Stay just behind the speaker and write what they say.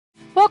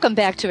Welcome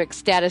back to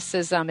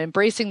Ecstaticism,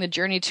 Embracing the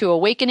Journey to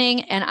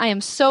Awakening, and I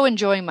am so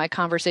enjoying my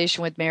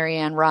conversation with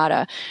Maryann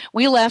Rada.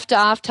 We left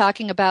off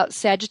talking about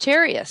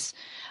Sagittarius.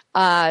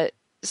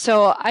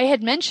 So I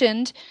had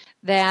mentioned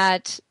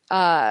that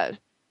I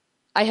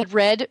had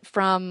read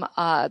from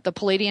the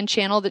Pleiadian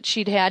channel that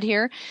she'd had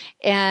here,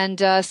 and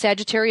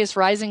Sagittarius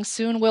rising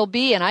soon will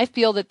be, and I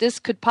feel that this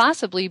could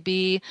possibly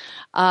be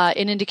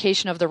an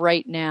indication of the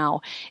right now.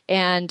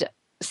 And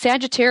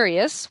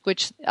Sagittarius,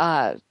 which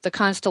the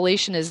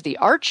constellation is the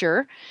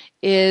Archer,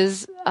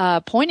 is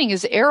pointing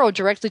his arrow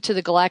directly to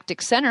the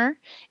galactic center,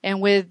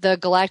 and with the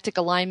galactic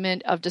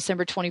alignment of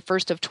December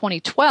 21st of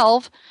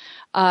 2012,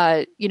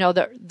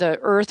 the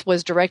Earth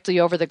was directly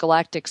over the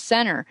galactic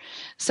center.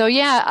 So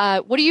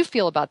what do you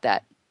feel about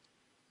that,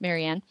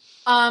 Maryann?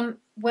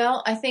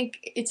 Well, I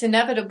think it's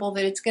inevitable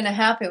that it's going to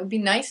happen. It would be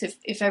nice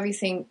if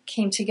everything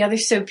came together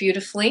so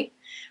beautifully.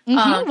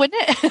 Wouldn't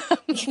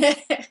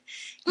it?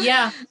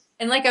 Yeah.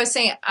 And like I was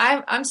saying,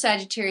 I'm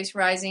Sagittarius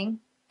rising,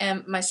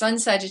 and my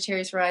son's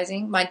Sagittarius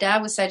rising. My dad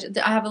was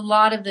Sagittarius. I have a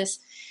lot of this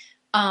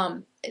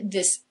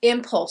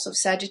impulse of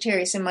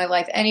Sagittarius in my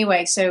life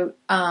anyway. So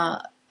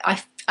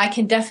I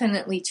can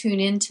definitely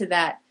tune into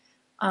that.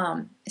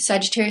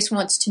 Sagittarius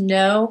wants to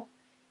know.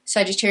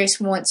 Sagittarius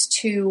wants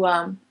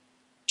to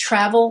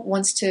travel.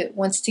 Wants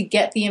to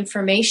get the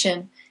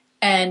information,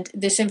 and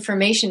this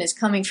information is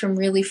coming from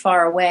really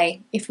far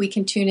away. If we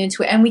can tune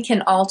into it, and we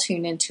can all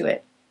tune into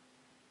it.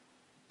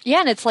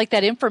 Yeah, and it's like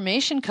that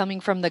information coming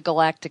from the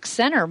galactic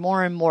center,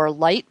 more and more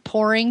light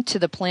pouring to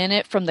the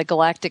planet from the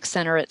galactic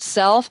center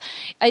itself.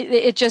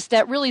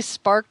 That really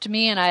sparked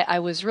me, and I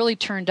was really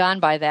turned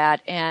on by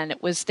that, and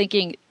was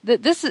thinking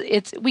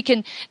that we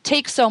can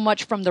take so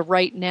much from the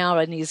right now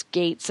and these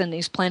gates and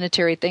these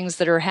planetary things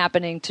that are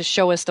happening to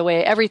show us the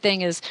way everything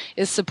is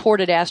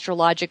supported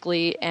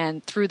astrologically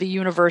and through the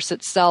universe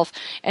itself.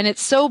 And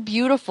it's so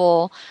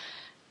beautiful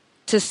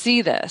to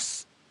see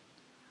this.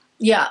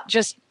 Yeah.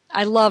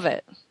 I love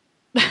it.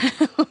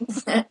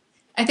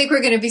 I think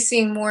we're going to be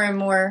seeing more and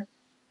more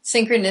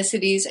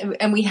synchronicities,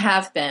 and we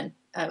have been.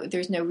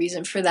 There's no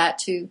reason for that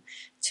to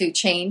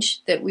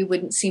change, that we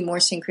wouldn't see more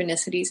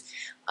synchronicities.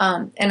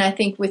 And I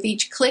think with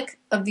each click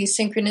of these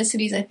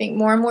synchronicities, I think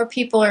more and more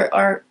people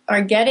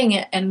are getting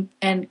it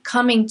and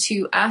coming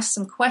to ask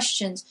some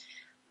questions.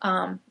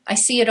 I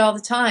see it all the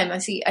time. I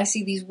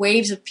see these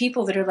waves of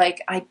people that are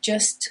like,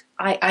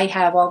 I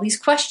have all these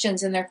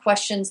questions, and they're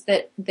questions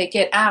that they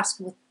get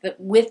asked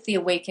with the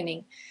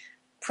awakening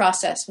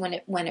process when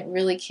it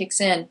really kicks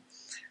in.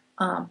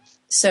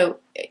 So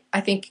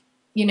I think,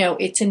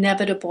 it's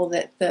inevitable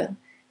that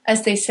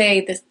as they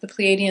say, the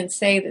Pleiadians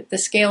say that the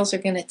scales are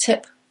going to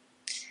tip,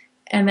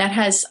 and that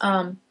has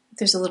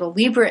there's a little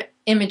Libra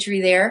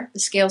imagery there, the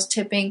scales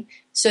tipping,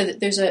 so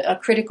that there's a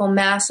critical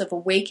mass of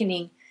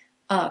awakening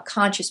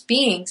conscious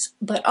beings.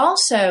 But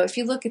also, if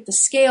you look at the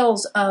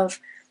scales of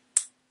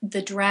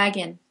the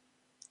dragon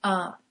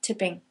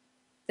tipping,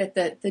 that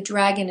the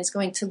dragon is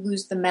going to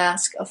lose the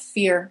mask of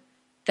fear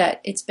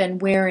that it's been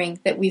wearing,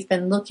 that we've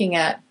been looking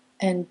at,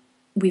 and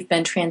we've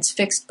been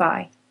transfixed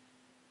by.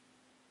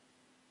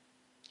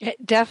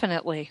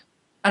 Definitely.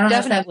 I don't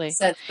Definitely. know if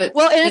that makes sense,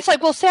 but and it's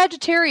like,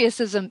 Sagittarius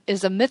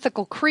is a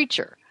mythical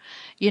creature,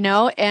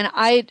 and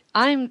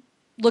I'm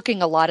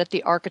looking a lot at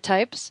the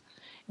archetypes.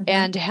 Mm-hmm.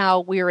 And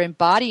how we're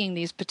embodying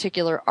these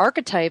particular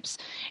archetypes,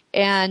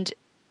 and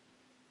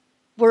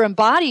we're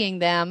embodying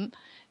them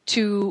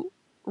to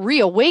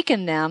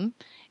reawaken them.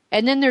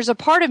 And then there's a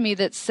part of me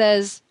that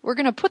says we're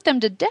going to put them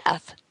to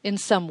death in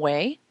some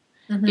way.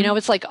 Mm-hmm.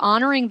 It's like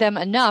honoring them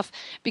enough,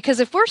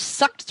 because if we're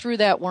sucked through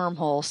that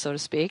wormhole, so to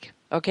speak,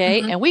 okay,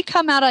 mm-hmm. and we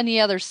come out on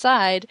the other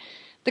side,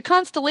 the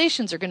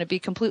constellations are going to be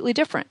completely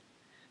different.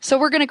 So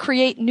we're going to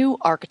create new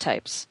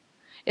archetypes.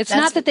 It's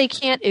not that they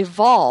can't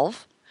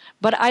evolve,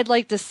 but I'd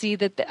like to see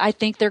that. I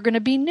think they're going to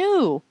be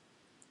new.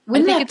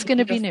 I think it's going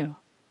to be new.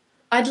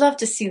 I'd love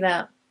to see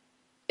that.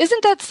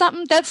 Isn't that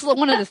something? That's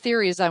one of the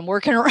theories I'm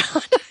working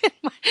around.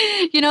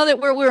 That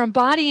we're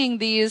embodying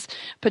these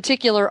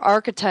particular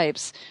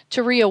archetypes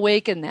to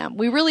reawaken them.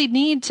 We really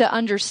need to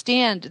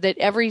understand that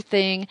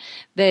everything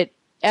that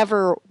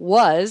ever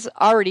was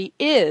already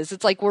is.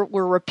 It's like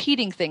we're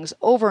repeating things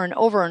over and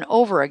over and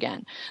over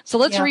again. So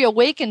let's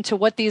reawaken to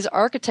what these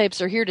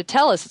archetypes are here to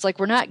tell us. It's like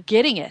we're not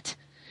getting it.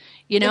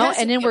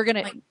 And then we're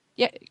going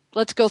to,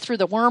 let's go through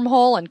the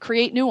wormhole and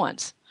create new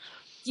ones.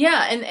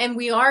 Yeah. And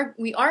we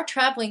are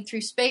traveling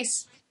through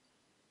space,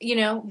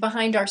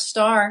 behind our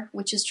star,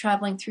 which is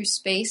traveling through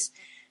space,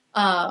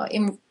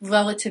 in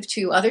relative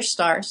to other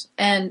stars.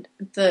 And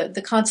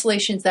the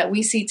constellations that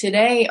we see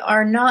today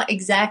are not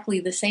exactly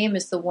the same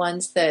as the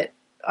ones that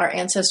our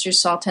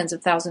ancestors saw tens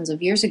of thousands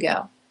of years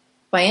ago,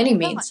 by any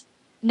means.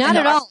 Not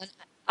at all.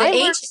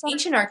 The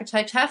ancient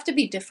archetypes have to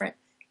be different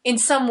in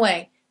some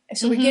way.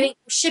 So we're getting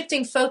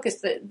shifting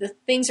focus. The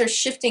things are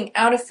shifting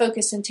out of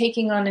focus and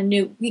taking on a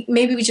new.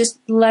 Maybe we just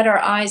let our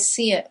eyes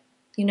see it.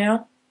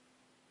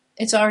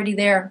 It's already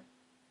there.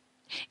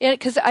 Yeah,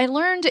 because I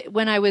learned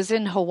when I was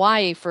in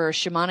Hawaii for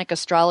shamanic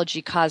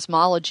astrology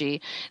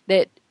cosmology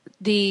that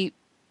the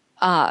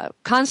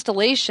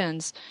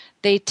constellations,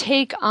 they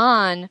take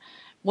on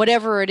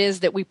whatever it is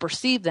that we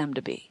perceive them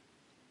to be.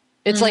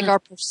 It's like our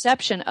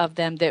perception of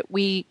them that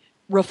we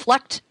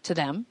reflect to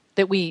them,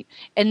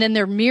 and then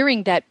they're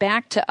mirroring that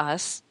back to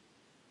us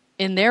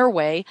in their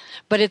way,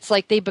 but it's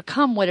like they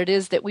become what it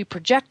is that we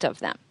project of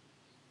them,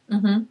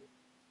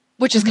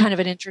 which is kind of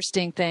an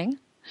interesting thing.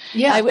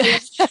 Yeah.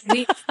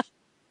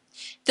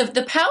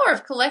 The power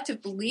of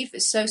collective belief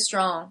is so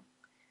strong.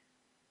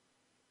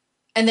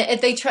 And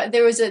they tried.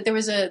 There was an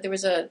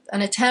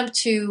attempt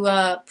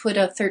to put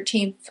a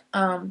 13th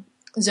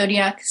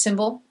zodiac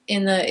symbol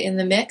in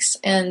the mix,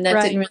 and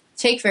that didn't really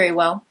take very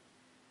well.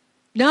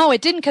 No,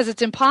 it didn't, because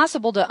it's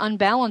impossible to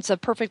unbalance a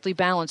perfectly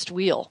balanced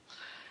wheel.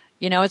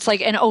 You know, it's like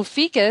an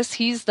Ophiuchus,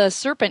 he's the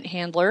serpent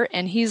handler,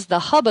 and he's the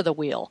hub of the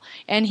wheel.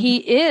 And he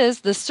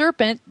is the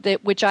serpent,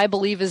 which I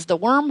believe is the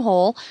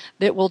wormhole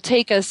that will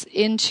take us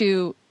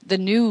into the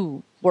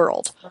new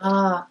world.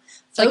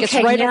 It's like it's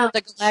right over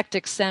the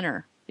galactic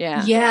center.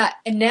 Yeah. Yeah.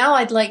 And now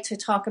I'd like to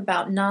talk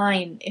about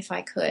 9, if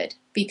I could,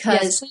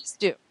 because yes, please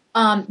do.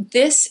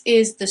 This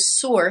is the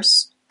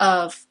source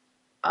of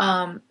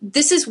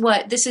this is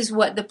what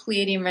the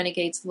Pleiadian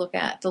Renegades look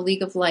at. The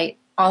League of Light,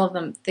 all of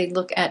them, they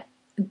look at.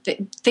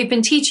 They've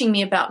been teaching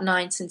me about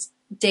 9 since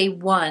day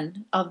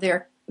 1 of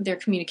their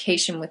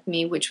communication with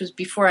me, which was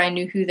before I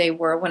knew who they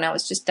were, when I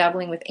was just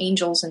dabbling with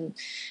angels and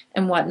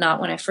whatnot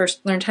when I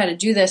first learned how to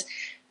do this.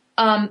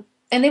 And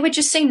they would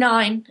just say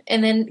 9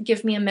 and then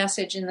give me a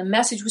message. And the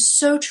message was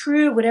so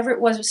true. Whatever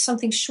it was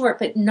something short,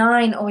 but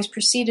 9 always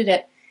preceded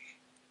it.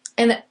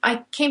 And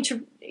I came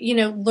to,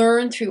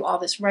 learn through all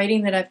this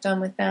writing that I've done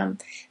with them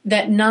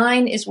that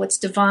 9 is what's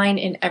divine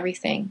in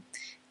everything.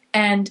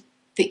 And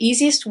the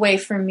easiest way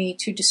for me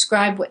to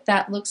describe what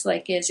that looks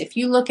like is if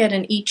you look at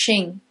an I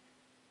Ching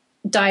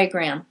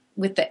diagram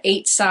with the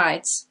 8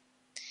 sides,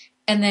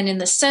 and then in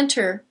the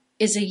center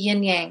is a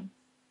yin yang,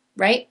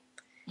 right?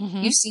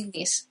 You've seen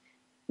these.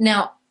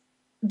 Now,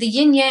 the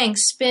yin yang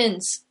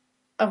spins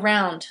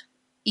around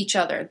each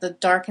other, the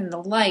dark and the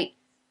light,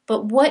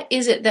 but what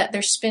is it that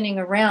they're spinning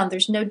around?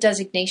 There's no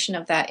designation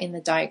of that in the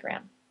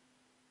diagram.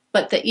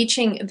 But the I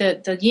Ching,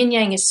 the yin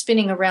yang is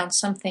spinning around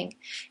something,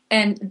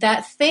 and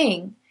that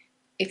thing,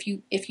 if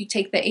you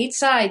take the 8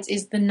 sides,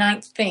 is the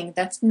 9th thing.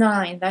 That's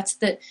 9. That's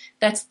the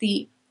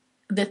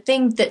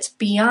thing that's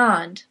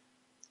beyond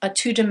a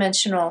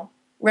 2-dimensional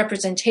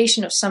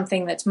representation of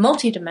something that's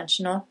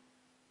multidimensional,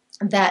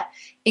 that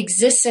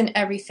exists in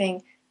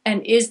everything,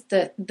 and is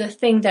the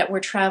thing that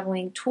we're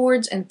traveling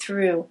towards and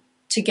through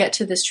to get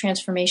to this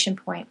transformation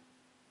point.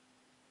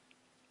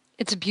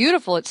 It's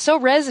beautiful. It so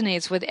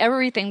resonates with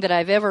everything that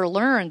I've ever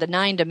learned, the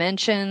 9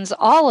 dimensions,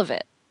 all of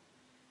it.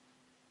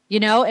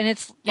 And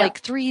it's like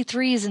 3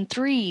 3s and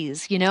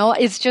 3s,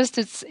 it's just,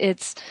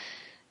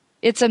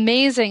 it's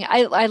amazing.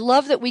 I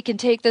love that we can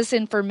take this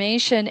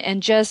information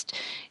and just,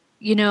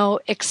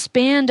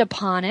 expand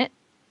upon it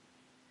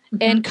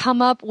and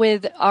come up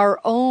with our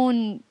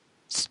own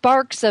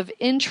sparks of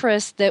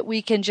interest that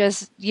we can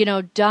just,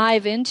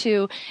 dive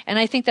into. And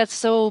I think that's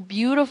so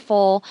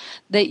beautiful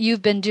that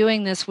you've been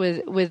doing this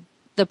with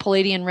the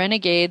Pleiadian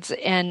Renegades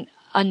and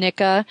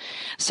Anika.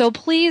 So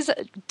please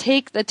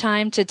take the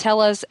time to tell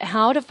us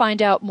how to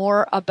find out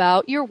more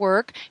about your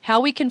work, how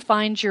we can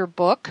find your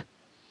book.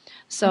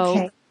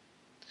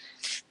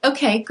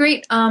 Okay,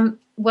 great.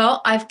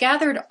 Well, I've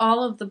gathered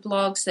all of the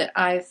blogs that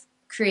I've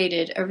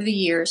created over the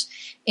years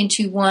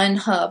into one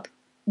hub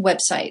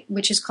website,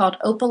 which is called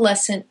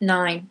Opalescent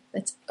 9.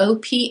 That's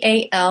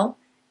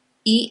OPALESCENT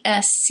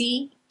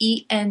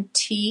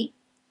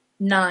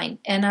 9,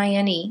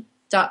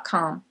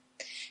 NINE.com.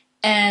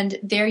 And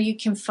there you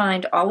can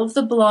find all of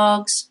the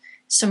blogs,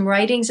 some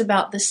writings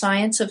about the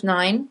science of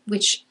 9,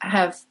 which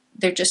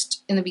they're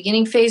just in the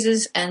beginning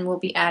phases and will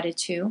be added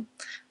to.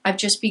 I've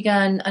just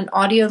begun an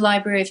audio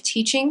library of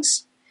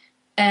teachings,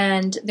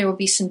 and there will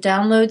be some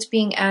downloads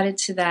being added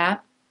to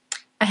that.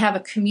 I have a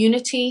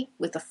community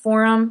with a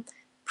forum,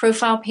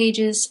 profile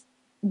pages,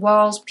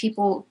 walls,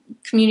 people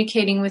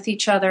communicating with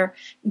each other,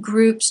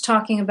 groups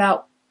talking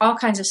about all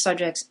kinds of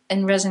subjects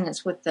in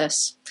resonance with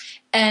this.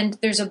 And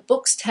there's a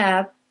books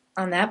tab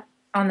on that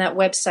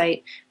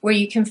website where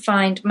you can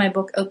find my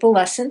book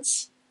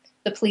Opalescence,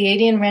 The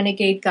Pleiadian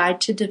Renegade Guide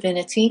to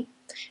Divinity,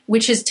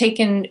 which has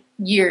taken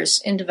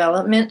years in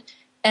development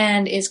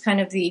and is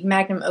kind of the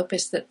magnum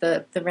opus that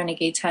the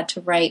Renegades had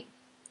to write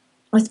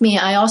with me.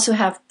 I also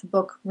have the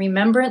book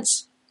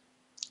Remembrance,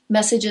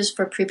 Messages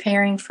for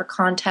Preparing for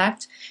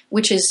Contact,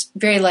 which is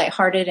very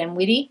lighthearted and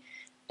witty,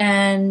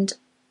 and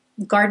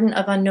Garden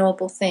of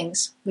Unknowable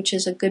Things, which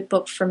is a good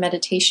book for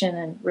meditation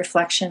and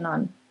reflection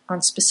on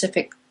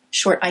specific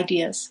short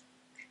ideas.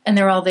 And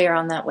they're all there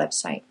on that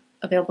website,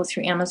 available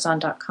through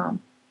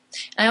Amazon.com.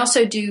 I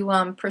also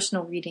do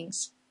personal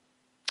readings.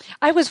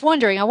 I was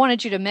wondering, I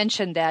wanted you to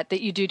mention that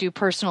you do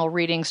personal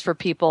readings for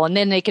people, and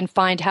then they can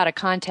find how to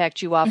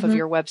contact you off of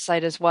your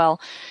website as well.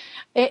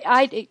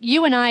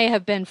 You and I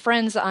have been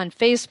friends on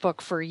Facebook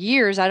for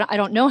years. I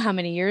don't know how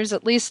many years,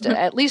 at least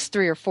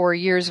 3 or 4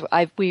 years.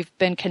 We've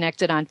been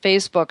connected on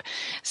Facebook.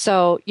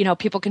 So,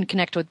 people can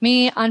connect with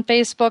me on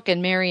Facebook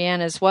and Maryann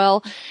as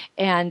well.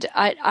 And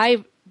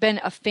I've been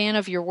a fan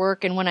of your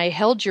work. And when I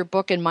held your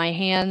book in my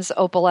hands,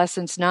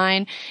 Opalescence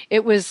 9,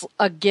 it was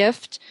a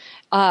gift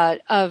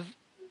of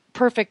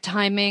perfect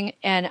timing,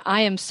 and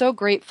I am so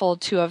grateful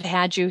to have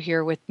had you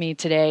here with me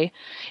today.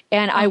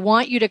 And I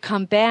want you to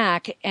come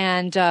back,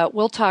 and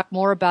we'll talk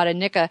more about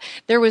Anika.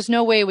 There was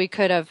no way we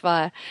could have,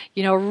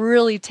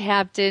 really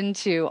tapped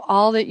into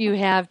all that you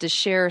have to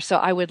share. So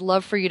I would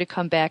love for you to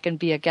come back and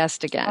be a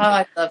guest again. Oh,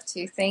 I'd love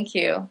to. Thank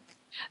you.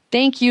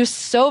 Thank you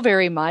so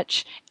very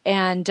much.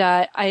 And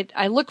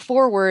I look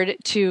forward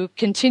to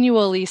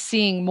continually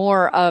seeing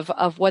more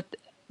of what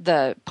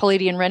the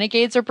Pleiadian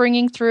Renegades are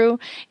bringing through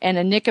and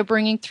Anika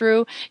bringing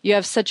through. You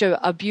have such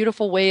a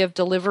beautiful way of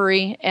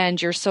delivery,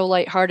 and you're so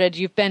lighthearted.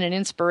 You've been an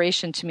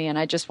inspiration to me, and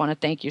I just want to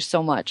thank you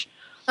so much.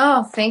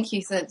 Oh, thank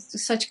you.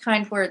 That's such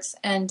kind words.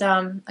 And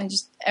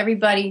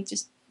everybody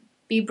just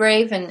be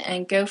brave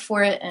and go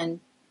for it,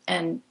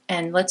 and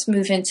let's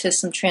move into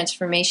some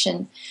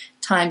transformation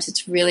times.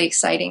 It's really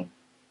exciting.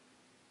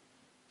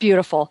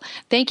 Beautiful.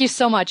 Thank you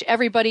so much.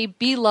 Everybody,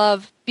 be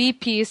love, be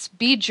peace,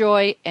 be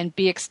joy, and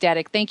be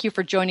ecstatic. Thank you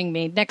for joining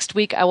me. Next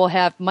week, I will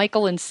have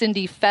Michael and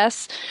Cindy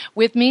Fess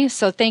with me.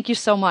 So thank you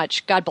so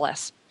much. God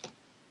bless.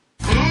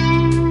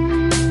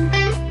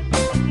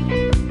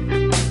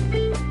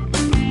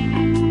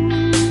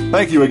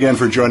 Thank you again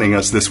for joining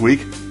us this week.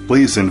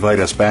 Please invite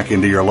us back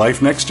into your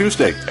life next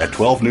Tuesday at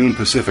 12 noon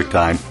Pacific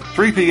Time,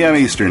 3 p.m.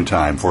 Eastern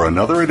Time for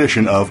another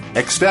edition of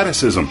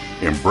Ecstaticism,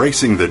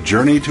 Embracing the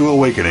Journey to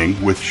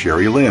Awakening with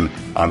Shari Lynn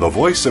on the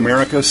Voice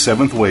America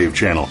 7th Wave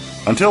channel.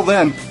 Until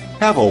then,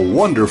 have a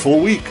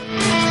wonderful week.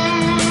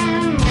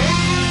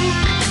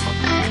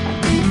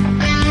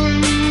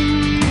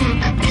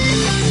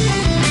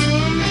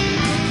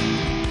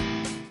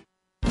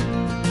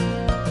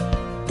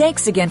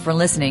 Thanks again for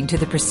listening to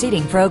the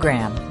preceding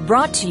program,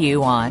 brought to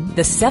you on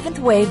the 7th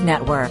Wave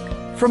Network.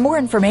 For more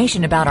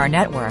information about our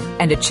network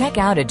and to check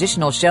out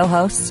additional show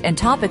hosts and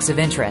topics of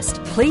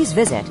interest, please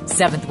visit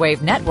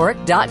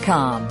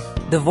 7thwavenetwork.com.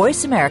 The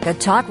Voice America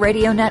Talk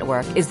Radio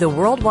Network is the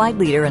worldwide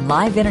leader in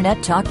live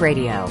Internet talk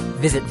radio.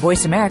 Visit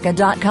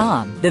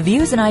voiceamerica.com. The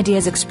views and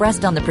ideas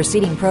expressed on the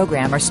preceding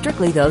program are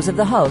strictly those of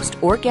the host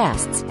or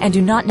guests and do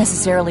not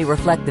necessarily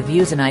reflect the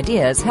views and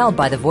ideas held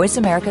by the Voice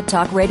America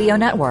Talk Radio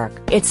Network,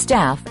 its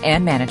staff,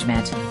 and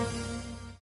management.